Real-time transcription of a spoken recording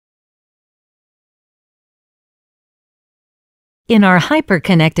In our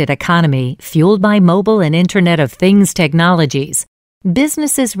hyper-connected economy, fueled by mobile and Internet of Things technologies,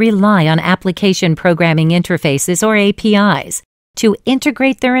 businesses rely on application programming interfaces or APIs to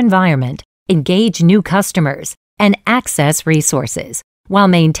integrate their environment, engage new customers, and access resources while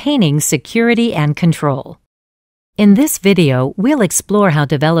maintaining security and control. In this video, we'll explore how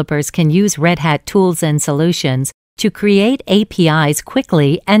developers can use Red Hat tools and solutions to create APIs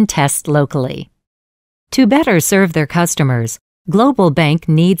quickly and test locally. To better serve their customers, Global Bank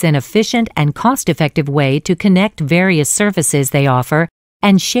needs an efficient and cost-effective way to connect various services they offer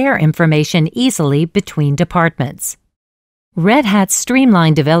and share information easily between departments. Red Hat's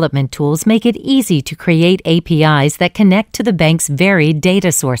streamlined development tools make it easy to create APIs that connect to the bank's varied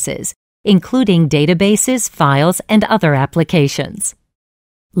data sources, including databases, files, and other applications.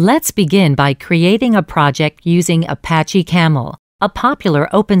 Let's begin by creating a project using Apache Camel, a popular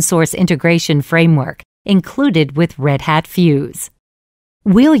open-source integration framework included with Red Hat Fuse.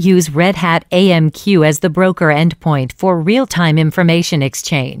 We'll use Red Hat AMQ as the broker endpoint for real-time information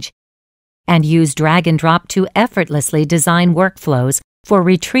exchange, and use drag and drop to effortlessly design workflows for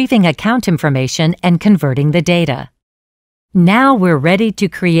retrieving account information and converting the data. Now we're ready to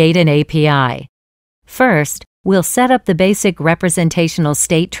create an API. First, we'll set up the basic representational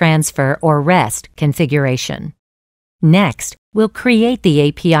state transfer or REST configuration. Next, we'll create the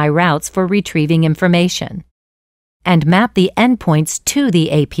API routes for retrieving information and map the endpoints to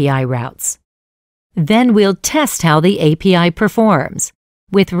the API routes. Then we'll test how the API performs.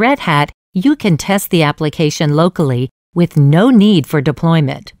 With Red Hat, you can test the application locally with no need for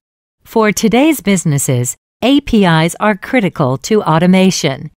deployment. For today's businesses, APIs are critical to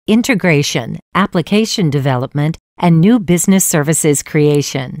automation, integration, application development, and new business services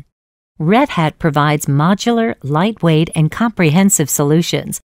creation. Red Hat provides modular, lightweight, and comprehensive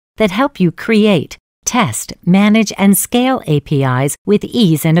solutions that help you create, test, manage, and scale APIs with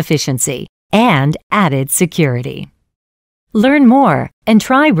ease and efficiency, and added security. Learn more and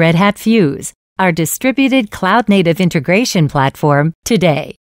try Red Hat Fuse, our distributed cloud-native integration platform,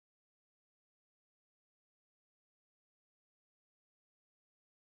 today.